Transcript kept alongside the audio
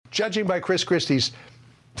judging by Chris Christie's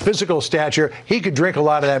physical stature, he could drink a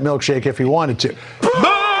lot of that milkshake if he wanted to.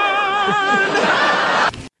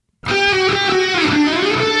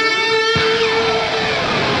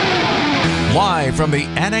 Live from the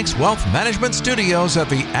Annex Wealth Management Studios at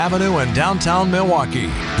the Avenue in downtown Milwaukee,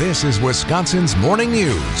 this is Wisconsin's Morning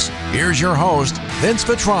News. Here's your host, Vince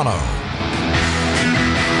Vitrano.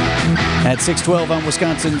 At 6:12 on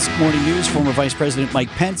Wisconsin's Morning News, former Vice President Mike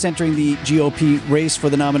Pence entering the GOP race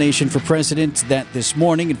for the nomination for president this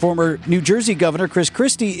morning. And former New Jersey Governor Chris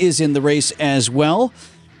Christie is in the race as well.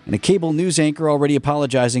 And a cable news anchor already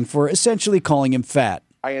apologizing for essentially calling him fat.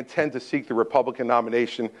 I intend to seek the Republican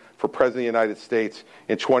nomination for President of the United States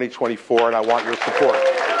in 2024, and I want your support.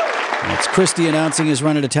 That's Christie announcing his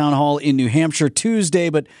run at a town hall in New Hampshire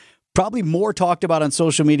Tuesday, but probably more talked about on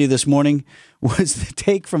social media this morning was the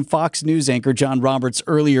take from Fox News anchor John Roberts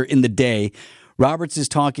earlier in the day. Roberts is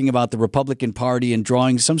talking about the Republican Party and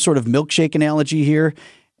drawing some sort of milkshake analogy here,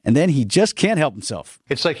 and then he just can't help himself.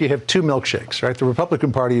 It's like you have two milkshakes, right? The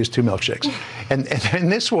Republican Party is two milkshakes. And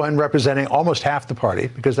this one, representing almost half the party,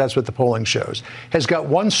 because that's what the polling shows, has got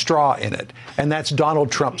one straw in it, and that's Donald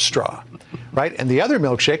Trump's straw, right? And the other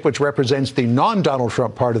milkshake, which represents the non-Donald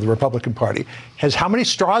Trump part of the Republican Party, has how many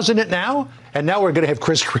straws in it now? And now we're going to have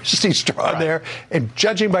Chris Christie's straw there. And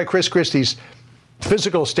judging by Chris Christie's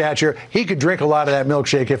physical stature, he could drink a lot of that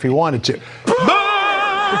milkshake if he wanted to.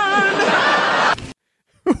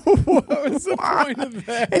 What was the point of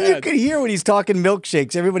that? And you could hear when he's talking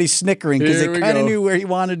milkshakes, everybody's snickering because they kind of knew where he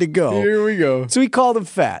wanted to go. Here we go. So he called him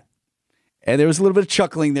fat. And there was a little bit of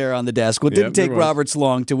chuckling there on the desk. Well, it didn't take Roberts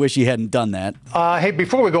long to wish he hadn't done that. Hey,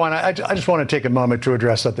 before we go on, I just want to take a moment to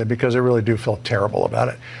address something because I really do feel terrible about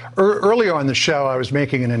it. Earlier on the show, I was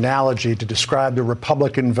making an analogy to describe the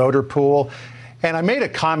Republican voter pool. And I made a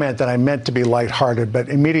comment that I meant to be lighthearted, but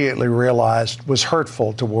immediately realized was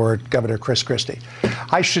hurtful toward Governor Chris Christie.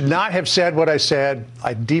 I should not have said what I said.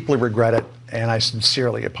 I deeply regret it, and I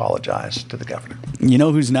sincerely apologize to the governor. You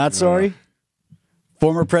know who's not sorry?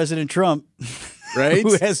 Former President Trump, right?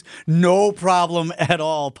 Who has no problem at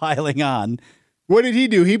all piling on. What did he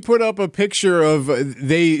do? He put up a picture of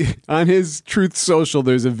on his Truth Social.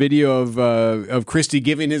 There's a video of Christie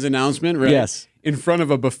giving his announcement, right? Yes. In front of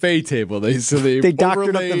a buffet table. They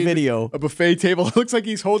doctored up the video. A buffet table. It looks like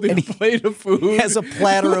he's holding a plate of food. He has a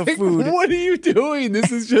platter of food. What are you doing?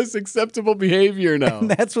 This is just acceptable behavior now. And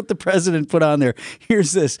that's what the president put on there.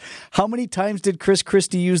 Here's this. How many times did Chris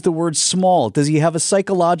Christie use the word small? Does he have a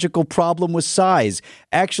psychological problem with size?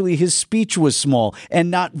 Actually, his speech was small and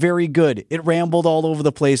not very good. It rambled all over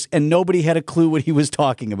the place, and nobody had a clue what he was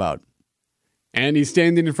talking about. And he's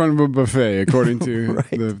standing in front of a buffet, according to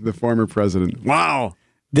right. the former president. Wow.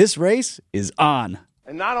 This race is on.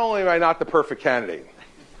 And not only am I not the perfect candidate,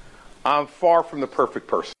 I'm far from the perfect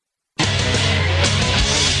person.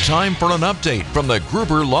 Time for an update from the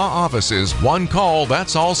Gruber Law Office's One Call,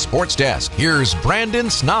 That's All Sports Desk. Here's Brandon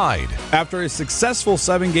Snide. After a successful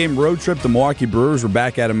 7-game road trip, the Milwaukee Brewers were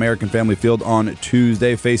back at American Family Field on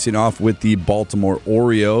Tuesday, facing off with the Baltimore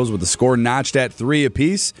Orioles. With the score notched at 3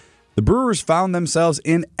 apiece, the Brewers found themselves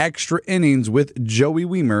in extra innings with Joey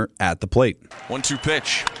Wiemer at the plate. 1-2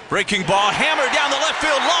 pitch. Breaking ball hammered down the left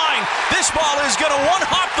field line. This ball is going to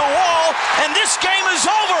one-hop the wall, and this game is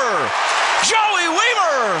over. Joey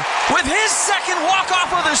Wiemer with his second walk-off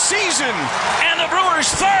of the season, and the Brewers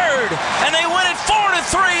third, and they win it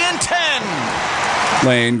 4-3 in 10.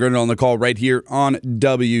 Lane Grindle on the call right here on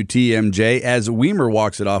WTMJ as Wiemer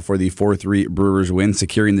walks it off for the 4-3 Brewers win,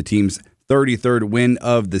 securing the team's 33rd win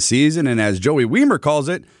of the season. And as Joey Wiemer calls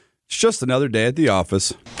it, it's just another day at the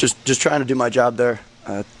office. Just trying to do my job there,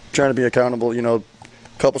 trying to be accountable. You know,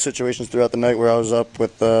 a couple situations throughout the night where I was up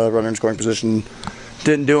with runner in scoring position,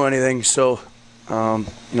 didn't do anything. So,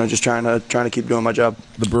 just trying to keep doing my job.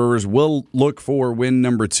 The Brewers will look for win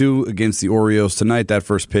number 2 against the Orioles tonight. That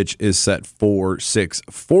first pitch is set for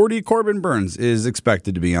 6:40. Corbin Burns is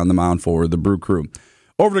expected to be on the mound for the Brew Crew.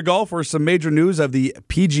 Over to golf for some major news of the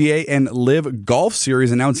PGA and LIV Golf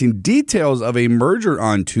Series announcing details of a merger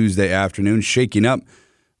on Tuesday afternoon, shaking up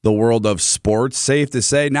the world of sports. Safe to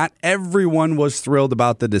say, not everyone was thrilled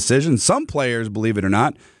about the decision. Some players, believe it or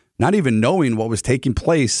not even knowing what was taking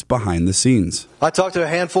place behind the scenes. I talked to a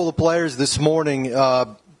handful of players this morning,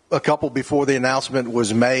 a couple before the announcement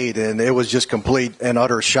was made, and it was just complete and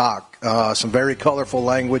utter shock. Some very colorful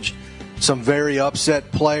language, some very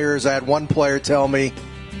upset players. I had one player tell me,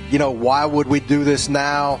 why would we do this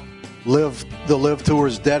now? The LIV Tour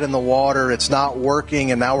is dead in the water. It's not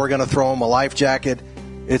working, and now we're going to throw him a life jacket.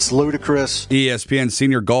 It's ludicrous. ESPN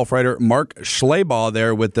senior golf writer Mark Schleybaugh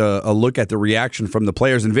there with a look at the reaction from the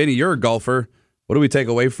players. And Vinny, you're a golfer. What do we take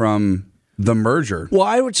away from the merger? Well,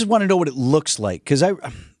 I just want to know what it looks like because I'm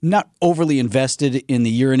not overly invested in the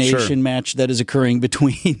urination match that is occurring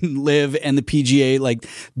between LIV and the PGA. Like,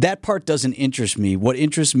 that part doesn't interest me. What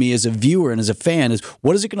interests me as a viewer and as a fan is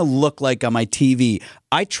what is it going to look like on my TV?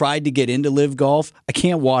 I tried to get into LIV Golf. I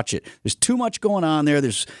can't watch it. There's too much going on there.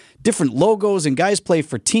 There's different logos and guys play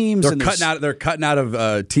for teams. They're cutting out of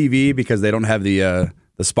TV because they don't have the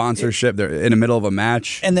sponsorship. They're in the middle of a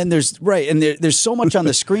match. And then there's so much on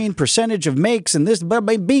the screen, percentage of makes and this,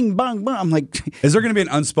 bing, bang, bang. I'm like, is there going to be an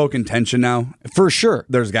unspoken tension now? For sure.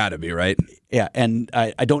 There's got to be, right? Yeah, and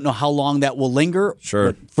I don't know how long that will linger.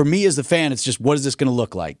 Sure. But for me as the fan, it's just, what is this going to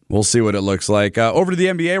look like? We'll see what it looks like. Over to the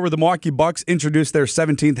NBA, where the Milwaukee Bucks introduced their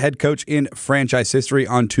 17th head coach in franchise history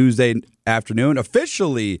on Tuesday afternoon,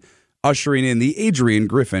 officially ushering in the Adrian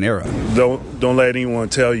Griffin era. Don't let anyone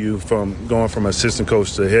tell you from going from assistant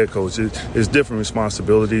coach to head coach. It's different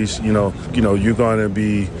responsibilities. You know, you're going to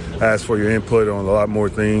be asked for your input on a lot more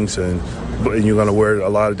things, and you're going to wear a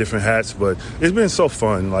lot of different hats. But it's been so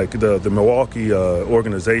fun. Like the Milwaukee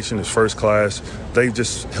organization is first class. They've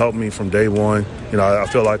just helped me from day one. You know, I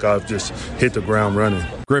feel like I've just hit the ground running.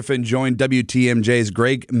 Griffin joined WTMJ's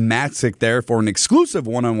Greg Matzik there for an exclusive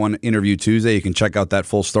one-on-one interview Tuesday. You can check out that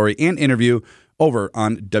full story and interview over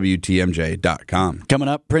on WTMJ.com. Coming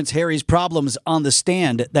up, Prince Harry's problems on the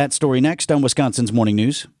stand. That story next on Wisconsin's Morning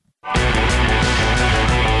News.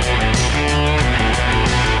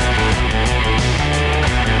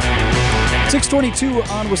 6:22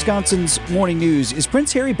 on Wisconsin's Morning News. Is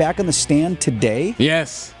Prince Harry back on the stand today?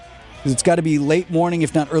 Yes. It's got to be late morning,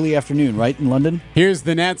 if not early afternoon, right, in London? Here's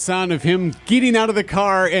the nat sound of him getting out of the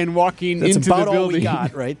car and walking into the building. That's about all we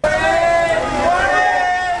got, right?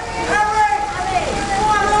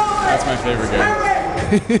 That's my favorite guy.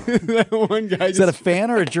 That one guy. Is that a fan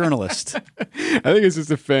or a journalist? I think it's just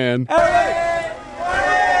a fan. Harry!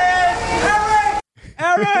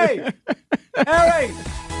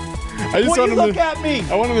 I just Will you look at me?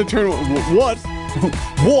 I want him to turn. What?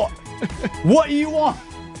 What do you want?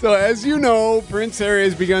 So, as you know, Prince Harry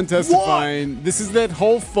has begun testifying. What? This is that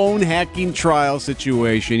whole phone hacking trial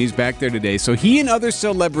situation. He's back there today. So he and other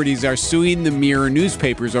celebrities are suing the Mirror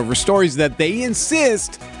newspapers over stories that they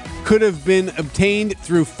insist could have been obtained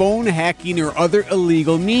through phone hacking or other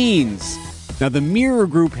illegal means. Now, the Mirror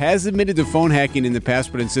Group has admitted to phone hacking in the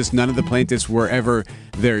past, but insists none of the plaintiffs were ever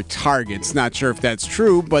their targets. Not sure if that's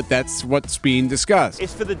true, but that's what's being discussed.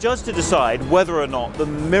 It's for the judge to decide whether or not the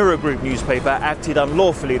Mirror Group newspaper acted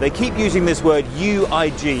unlawfully. They keep using this word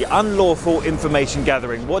UIG, unlawful information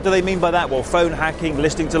gathering. What do they mean by that? Well, phone hacking,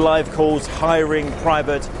 listening to live calls, hiring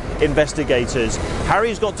private investigators.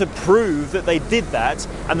 Harry's got to prove that they did that,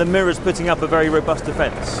 and the Mirror's putting up a very robust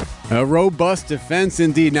defense. A robust defense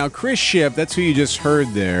indeed. Now, Chris Schiff, that's who you just heard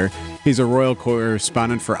there. He's a royal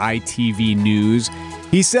correspondent for ITV News.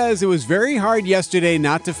 He says it was very hard yesterday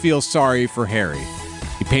not to feel sorry for Harry.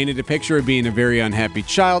 He painted a picture of being a very unhappy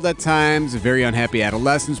child at times, a very unhappy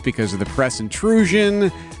adolescence because of the press intrusion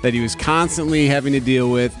that he was constantly having to deal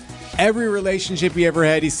with. Every relationship he ever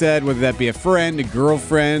had, he said, whether that be a friend, a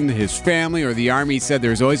girlfriend, his family, or the army, he said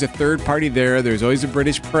there's always a third party there. There's always a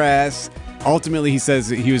British press. Ultimately, he says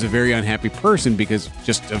that he was a very unhappy person because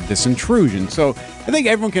just of this intrusion. So I think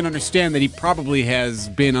everyone can understand that he probably has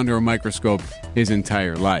been under a microscope his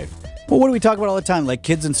entire life. Well, what do we talk about all the time? Like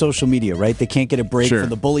kids in social media, right? They can't get a break from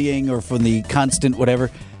the bullying or from the constant whatever.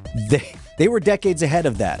 They were decades ahead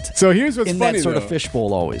of that. So here's what's in funny, that sort though. of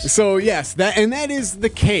fishbowl always. So yes, that is the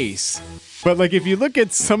case. But like if you look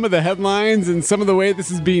at some of the headlines and some of the way this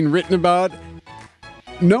is being written about,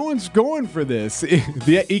 no one's going for this.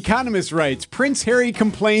 The Economist writes, Prince Harry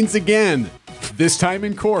complains again, this time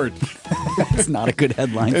in court. That's not a good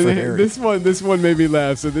headline for Harry. This one made me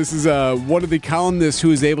laugh. So this is one of the columnists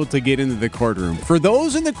who is able to get into the courtroom. For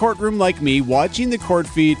those in the courtroom like me, watching the court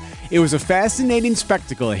feed, it was a fascinating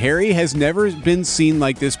spectacle. Harry has never been seen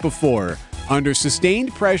like this before. Under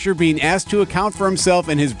sustained pressure, being asked to account for himself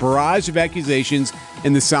and his barrage of accusations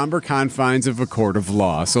in the somber confines of a court of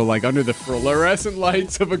law. So like under the fluorescent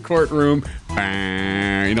lights of a courtroom,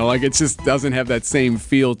 like it just doesn't have that same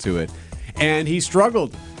feel to it. And he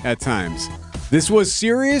struggled at times. This was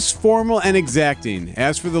serious, formal, and exacting.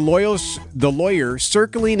 As for the lawyer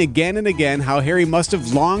circling again and again how Harry must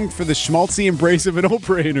have longed for the schmaltzy embrace of an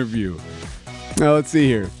Oprah interview. Now let's see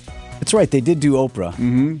here. That's right, they did do Oprah.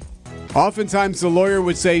 Mm-hmm. Oftentimes the lawyer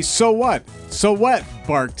would say, "So what? So what?"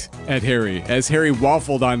 barked at Harry as Harry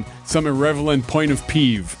waffled on some irrelevant point of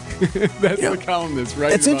peeve. That's the columnist,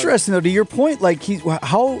 right? It's interesting, though, to your point, like,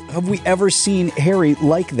 how have we ever seen Harry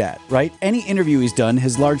like that, right? Any interview he's done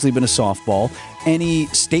has largely been a softball. Any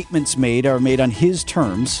statements made are made on his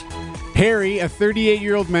terms. Harry, a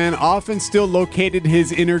 38-year-old man, often still located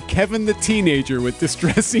his inner Kevin the teenager with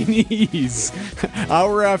distressing ease.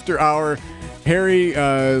 Hour after hour, Harry,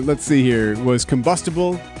 let's see here, was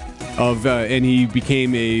combustible, and he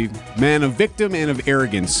became a man of victim and of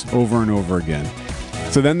arrogance over and over again.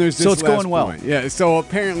 So then there's this. So it's going well. Point. Yeah. So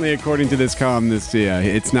apparently, according to this columnist,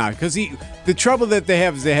 it's not, because the trouble that they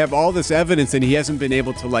have is they have all this evidence and he hasn't been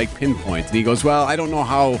able to pinpoint. And he goes, "Well, I don't know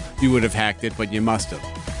how you would have hacked it, but you must have."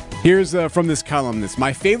 Here's from this columnist.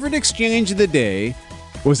 My favorite exchange of the day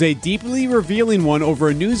was a deeply revealing one over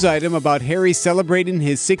a news item about Harry celebrating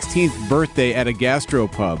his 16th birthday at a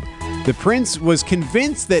gastropub. The prince was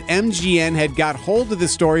convinced that MGN had got hold of the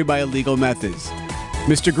story by illegal methods.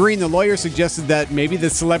 Mr. Green, the lawyer, suggested that maybe the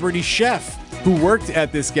celebrity chef who worked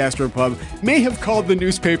at this gastropub may have called the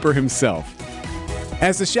newspaper himself.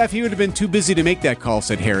 As the chef, he would have been too busy to make that call,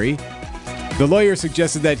 said Harry. The lawyer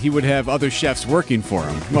suggested that he would have other chefs working for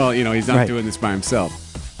him. Well, he's not doing this by himself.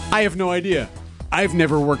 I have no idea. I've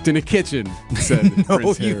never worked in a kitchen, said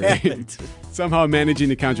Prince Harry. You haven't. Somehow managing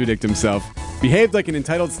to contradict himself. Behaved like an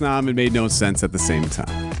entitled snob and made no sense at the same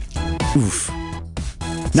time. Oof.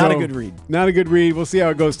 Not a good read. Not a good read. We'll see how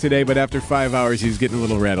it goes today, but after 5 hours, he was getting a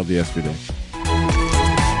little rattled yesterday.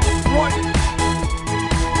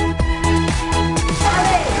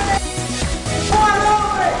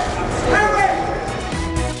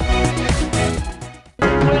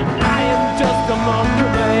 I am just a monkey,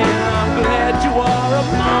 man. I'm glad you are a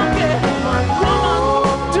monkey.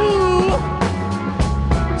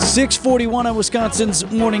 6:41 on Wisconsin's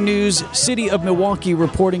Morning News. City of Milwaukee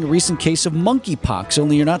reporting a recent case of monkeypox,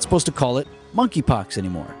 only you're not supposed to call it monkeypox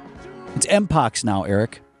anymore. It's Mpox now,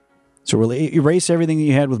 Eric. So we'll erase everything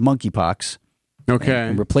you had with monkeypox. Okay.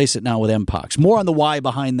 And replace it now with Mpox. More on the why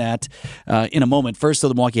behind that in a moment. First, though,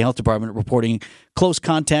 the Milwaukee Health Department reporting close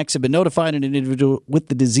contacts have been notified and an individual with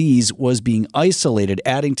the disease was being isolated,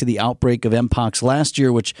 adding to the outbreak of Mpox last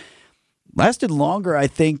year, which lasted longer, I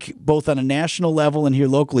think, both on a national level and here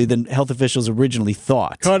locally than health officials originally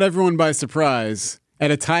thought. Caught everyone by surprise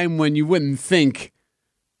at a time when you wouldn't think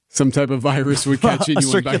some type of virus would catch anyone by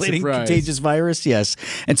surprise. A circulating contagious virus, yes.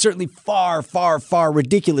 And certainly far, far, far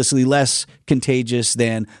ridiculously less contagious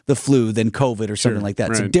than the flu, than COVID or something like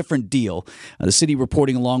that. It's a different deal. The city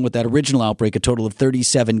reporting along with that original outbreak a total of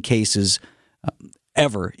 37 cases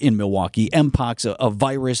ever in Milwaukee. Mpox, a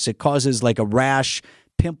virus, it causes like a rash,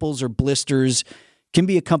 pimples or blisters, can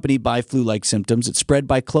be accompanied by flu-like symptoms. It's spread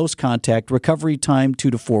by close contact. Recovery time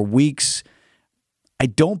 2 to 4 weeks. I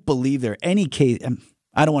don't believe there are any case.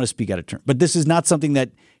 I don't want to speak out of turn, but this is not something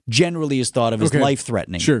that generally is thought of as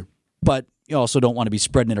life-threatening. Sure. But you also don't want to be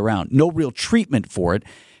spreading it around. No real treatment for it.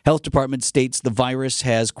 Health Department states the virus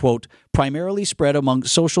has, quote, primarily spread among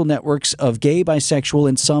social networks of gay, bisexual,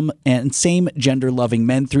 and same gender-loving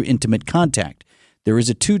men through intimate contact. There is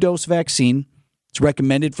a 2-dose vaccine. It's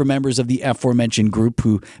recommended for members of the aforementioned group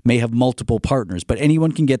who may have multiple partners, but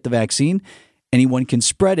anyone can get the vaccine. Anyone can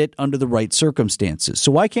spread it under the right circumstances.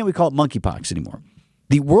 So why can't we call it monkeypox anymore?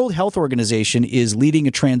 The World Health Organization is leading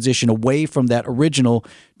a transition away from that original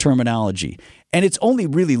terminology. And it's only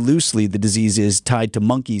really loosely the disease is tied to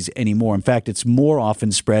monkeys anymore. In fact, it's more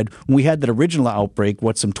often spread. When we had that original outbreak,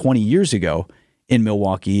 some 20 years ago in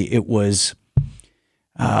Milwaukee, it was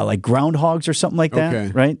like groundhogs or something like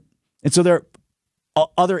that, right? And so there are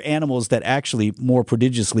other animals that actually more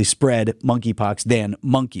prodigiously spread monkeypox than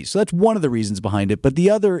monkeys. So that's one of the reasons behind it. But the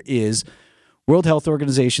other is World Health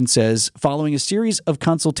Organization says, following a series of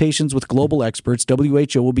consultations with global experts,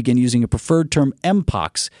 WHO will begin using a preferred term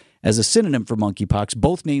Mpox as a synonym for monkeypox.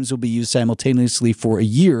 Both names will be used simultaneously for a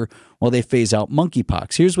year while they phase out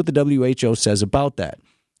monkeypox. Here's what the WHO says about that.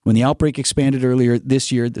 When the outbreak expanded earlier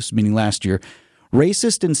this year, this meaning last year,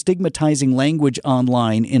 racist and stigmatizing language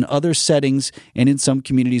online in other settings and in some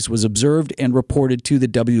communities was observed and reported to the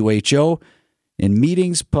WHO. In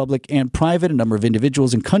meetings, public and private, a number of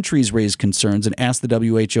individuals and countries raised concerns and asked the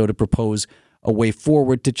WHO to propose a way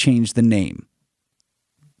forward to change the name.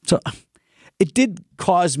 So it did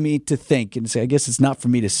cause me to think, and say, I guess it's not for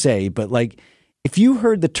me to say, but if you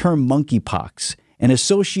heard the term monkeypox and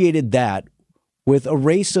associated that with a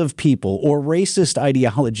race of people or racist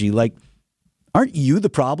ideology, aren't you the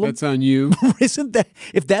problem? That's on you. Isn't that,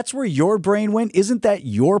 if that's where your brain went, isn't that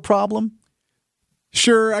your problem?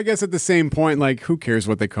 Sure, I guess at the same point, who cares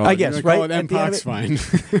what they call it? I guess, right? Call it Mpox, fine.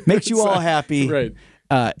 Makes you all happy. Right.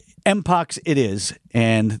 Mpox it is,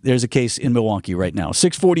 and there's a case in Milwaukee right now.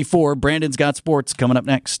 6:44, Brandon's got sports coming up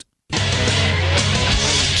next.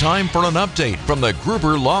 time for an update from the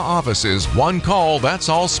Gruber Law Office's One Call, That's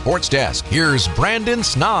All Sports Desk. Here's Brandon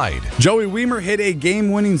Snide. Joey Wiemer hit a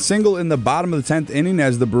game-winning single in the bottom of the 10th inning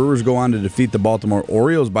as the Brewers go on to defeat the Baltimore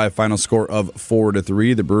Orioles by a final score of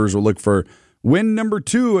 4-3. The Brewers will look for win number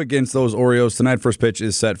 2 against those Orioles tonight. First pitch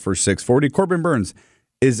is set for 6:40. Corbin Burnes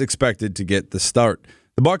is expected to get the start.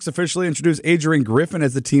 The Bucs officially introduced Adrian Griffin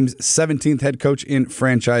as the team's 17th head coach in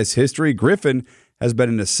franchise history. Griffin has been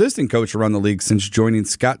an assistant coach around the league since joining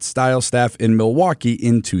Scott Stiles' staff in Milwaukee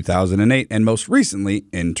in 2008 and most recently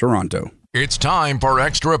in Toronto. It's time for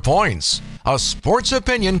Extra Points, a sports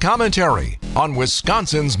opinion commentary on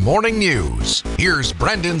Wisconsin's morning news. Here's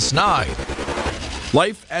Brendan Snide.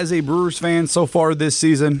 Life as a Brewers fan so far this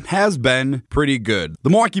season has been pretty good. The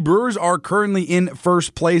Milwaukee Brewers are currently in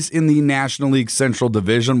first place in the National League Central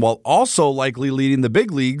Division, while also likely leading the big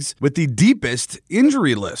leagues with the deepest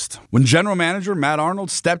injury list. When general manager Matt Arnold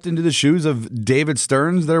stepped into the shoes of David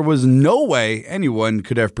Stearns, there was no way anyone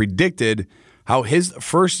could have predicted how his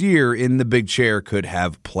first year in the big chair could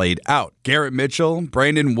have played out. Garrett Mitchell,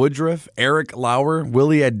 Brandon Woodruff, Eric Lauer,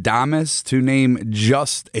 Willie Adames, to name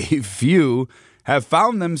just a few, have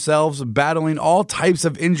found themselves battling all types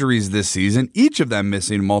of injuries this season, each of them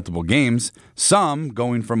missing multiple games, some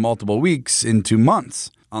going from multiple weeks into months.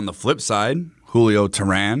 On the flip side, Julio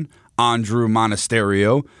Teheran, Andrew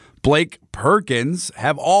Monasterio, Blake Perkins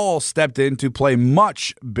have all stepped in to play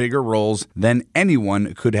much bigger roles than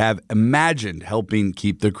anyone could have imagined, helping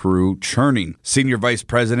keep the crew churning. Senior Vice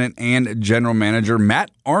President and General Manager Matt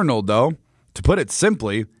Arnold, though, to put it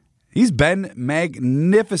simply, he's been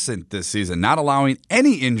magnificent this season, not allowing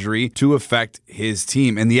any injury to affect his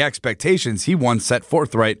team and the expectations he once set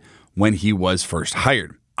forthright when he was first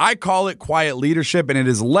hired. I call it quiet leadership, and it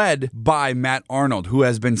is led by Matt Arnold, who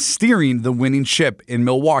has been steering the winning ship in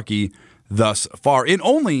Milwaukee thus far in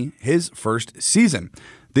only his first season.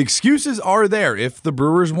 The excuses are there. If the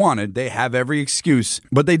Brewers wanted, they have every excuse,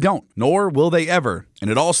 but they don't, nor will they ever. And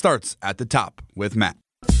it all starts at the top with Matt.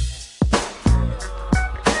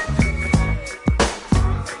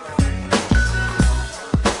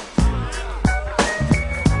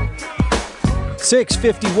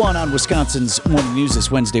 6:51 on Wisconsin's Morning News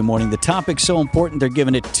this Wednesday morning. The topic's so important, they're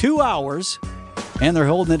giving it 2 hours, and they're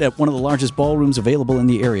holding it at one of the largest ballrooms available in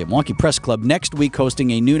the area. Milwaukee Press Club next week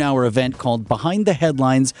hosting a noon-hour event called Behind the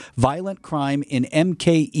Headlines, Violent Crime in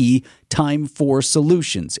MKE, Time for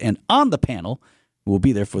Solutions. And on the panel, who will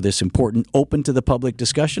be there for this important open-to-the-public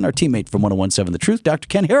discussion, our teammate from 101.7 The Truth, Dr.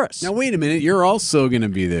 Ken Harris. Now, wait a minute. You're also going to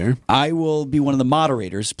be there. I will be one of the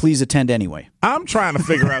moderators. Please attend anyway. I'm trying to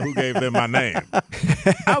figure out who gave them my name.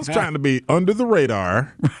 I was trying to be under the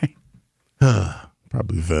radar. Right.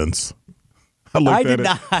 Probably Vince. I did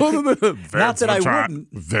not. Vince, not that I wouldn't.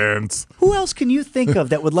 Vince. Who else can you think of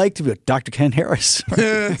that would like to be Dr. Ken Harris?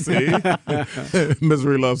 See?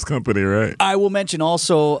 Misery loves company, right? I will mention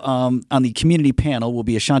also on the community panel will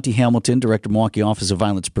be Ashanti Hamilton, Director of Milwaukee Office of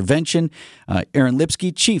Violence Prevention, Aaron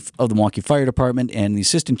Lipsky, Chief of the Milwaukee Fire Department, and the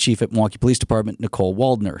Assistant Chief at Milwaukee Police Department, Nicole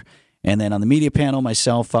Waldner. And then on the media panel,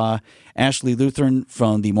 myself, Ashley Lutheran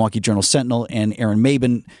from the Milwaukee Journal-Sentinel, and Aaron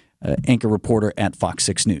Mabin, anchor reporter at Fox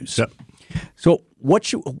 6 News. Yep. So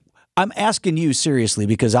I'm asking you seriously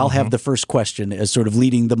because I'll have the first question as sort of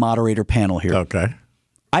leading the moderator panel here. Okay.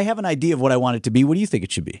 I have an idea of what I want it to be. What do you think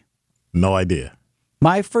it should be? No idea.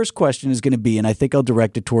 My first question is going to be, and I think I'll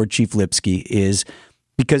direct it toward Chief Lipsky, is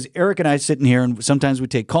because Eric and I sit in here and sometimes we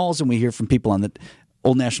take calls and we hear from people on the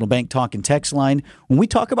Old National Bank talk and text line. When we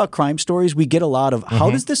talk about crime stories, we get a lot of,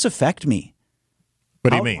 how does this affect me?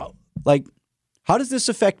 What do you mean? How does this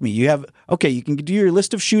affect me? You can do your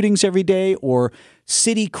list of shootings every day or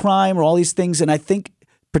city crime or all these things. And I think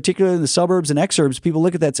particularly in the suburbs and exurbs, people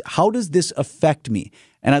look at that and say, how does this affect me?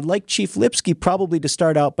 And I'd like Chief Lipsky probably to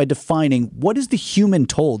start out by defining what is the human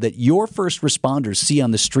toll that your first responders see on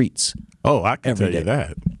the streets? Oh, I can tell you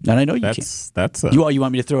that. And I know you can't. You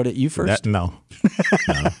want me to throw it at you first? No.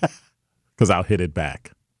 Because I'll hit it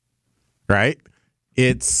back. Right?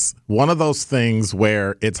 It's one of those things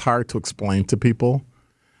where it's hard to explain to people.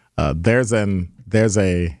 They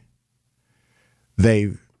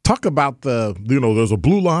talk about there's a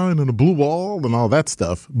blue line and a blue wall and all that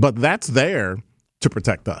stuff, but that's there to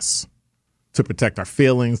protect us, to protect our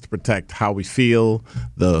feelings, to protect how we feel,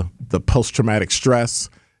 the post-traumatic stress.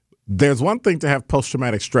 There's one thing to have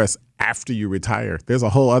post-traumatic stress after you retire. There's a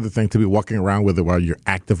whole other thing to be walking around with it while you're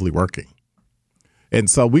actively working. And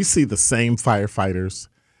so we see the same firefighters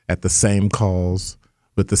at the same calls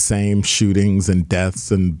with the same shootings and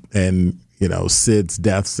deaths and Sid's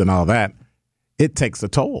deaths and all that. It takes a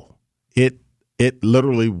toll. It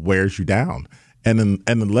literally wears you down. And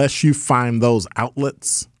unless you find those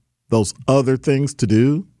outlets, those other things to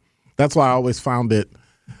do, that's why I always found it,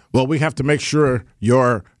 well, we have to make sure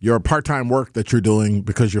your part-time work that you're doing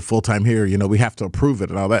because you're full-time here, we have to approve it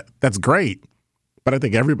and all that. That's great. But I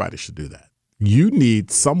think everybody should do that. You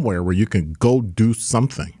need somewhere where you can go do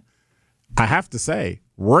something. I have to say,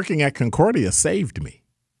 working at Concordia saved me.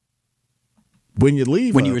 When you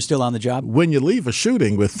leave, when you were still on the job, when you leave a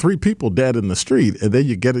shooting with 3 people dead in the street, and then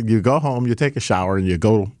you go home, you take a shower, and you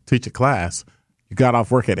go teach a class. You got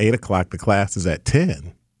off work at 8:00. The class is at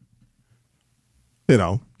 10.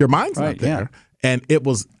 Your mind's not there, and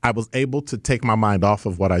I was able to take my mind off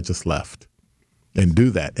of what I just left. And do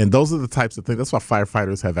that. And those are the types of things. That's why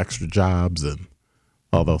firefighters have extra jobs and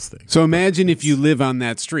all those things. So imagine if you live on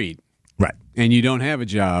that street. Right. And you don't have a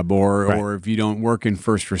job or if you don't work in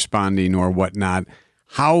first responding or whatnot.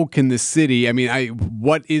 How can the city,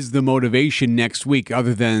 what is the motivation next week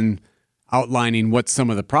other than outlining what some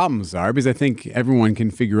of the problems are? Because I think everyone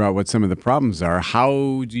can figure out what some of the problems are.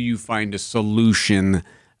 How do you find a solution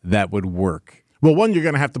that would work? Well, one, you're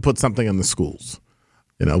going to have to put something in the schools.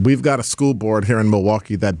 We've got a school board here in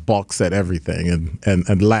Milwaukee that balks at everything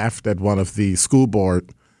and laughed at one of the school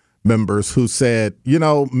board members who said,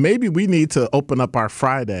 maybe we need to open up our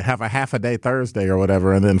Friday, have a half a day Thursday or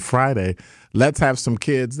whatever, and then Friday, let's have some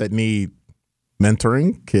kids that need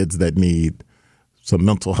mentoring, kids that need some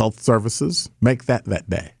mental health services. Make that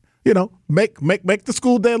day. Make the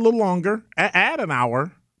school day a little longer, add an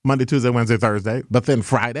hour, Monday, Tuesday, Wednesday, Thursday, but then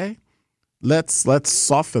Friday, Let's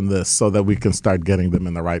soften this so that we can start getting them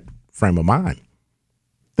in the right frame of mind.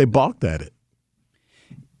 They balked at it.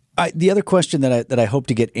 The other question that I hope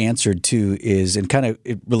to get answered too is, and kind of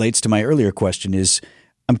it relates to my earlier question, is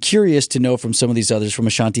I'm curious to know from some of these others, from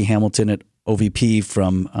Ashanti Hamilton at OVP,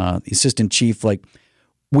 from the assistant chief, like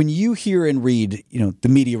when you hear and read, the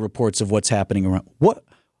media reports of what's happening around, what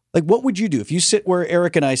would you do if you sit where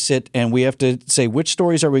Eric and I sit and we have to say which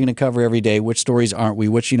stories are we going to cover every day, which stories aren't we,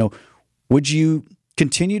 would you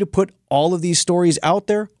continue to put all of these stories out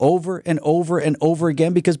there over and over and over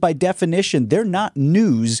again? Because by definition, they're not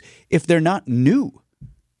news if they're not new.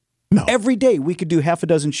 No. Every day we could do half a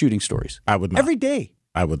dozen shooting stories. I would not. Every day.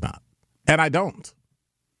 I would not. And I don't.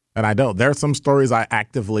 There are some stories I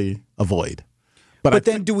actively avoid. But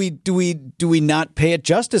then do we not pay it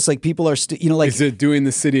justice? Like people are still, is it doing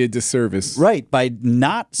the city a disservice? Right, by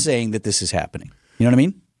not saying that this is happening. You know what I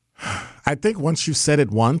mean? I think once you've said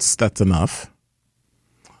it once, that's enough.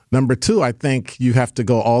 Number 2, I think you have to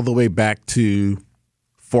go all the way back to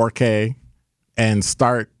 4K and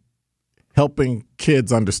start helping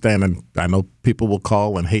kids understand. And I know people will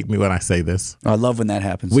call and hate me when I say this. I love when that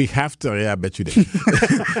happens. We have to. Yeah, I bet you did.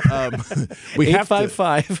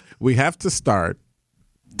 855. We have to start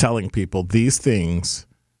telling people these things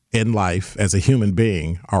in life as a human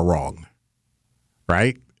being are wrong,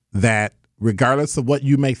 right? That regardless of what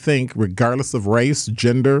you may think, regardless of race,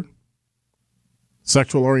 gender,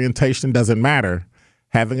 sexual orientation, doesn't matter,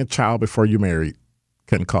 having a child before you're married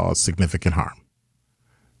can cause significant harm.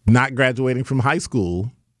 Not graduating from high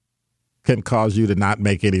school can cause you to not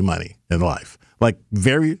make any money in life. Like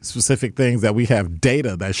very specific things that we have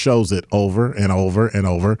data that shows it over and over and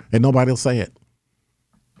over, and nobody will say it.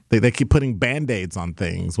 They keep putting Band-Aids on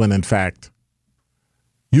things when, in fact,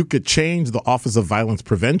 you could change the Office of Violence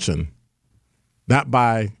Prevention not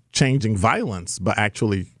by changing violence, but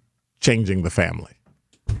actually changing the family.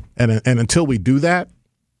 And until we do that,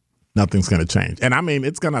 nothing's going to change. And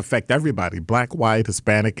it's going to affect everybody, black, white,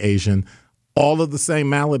 Hispanic, Asian. All of the same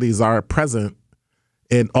maladies are present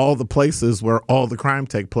in all the places where all the crime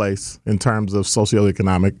take place in terms of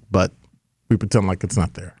socioeconomic, but we pretend like it's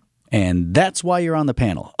not there. And that's why you're on the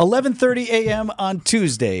panel. 11:30 a.m. on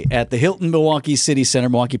Tuesday at the Hilton Milwaukee City Center,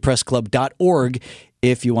 MilwaukeePressClub.org,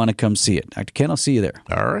 if you want to come see it. Dr. Ken, I'll see you there.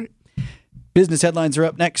 All right. Business headlines are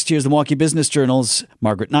up next. Here's the Milwaukee Business Journal's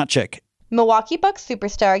Margaret Notchek. Milwaukee Bucks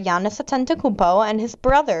superstar Giannis Antetokounmpo and his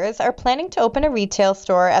brothers are planning to open a retail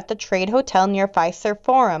store at the Trade Hotel near Fiserv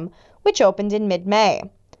Forum, which opened in mid-May.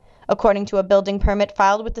 According to a building permit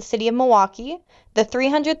filed with the city of Milwaukee, the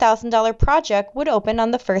 $300,000 project would open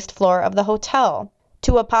on the first floor of the hotel.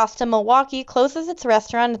 Tua Pasta Milwaukee closes its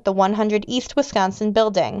restaurant at the 100 East Wisconsin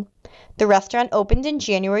building. The restaurant opened in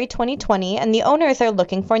January 2020, and the owners are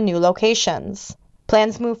looking for new locations.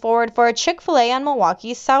 Plans move forward for a Chick-fil-A on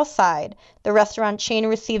Milwaukee's south side. The restaurant chain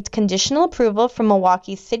received conditional approval from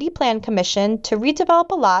Milwaukee's City Plan Commission to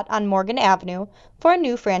redevelop a lot on Morgan Avenue for a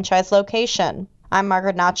new franchise location. I'm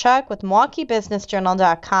Margaret Notchek with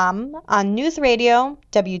MilwaukeeBusinessJournal.com on News Radio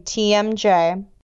WTMJ.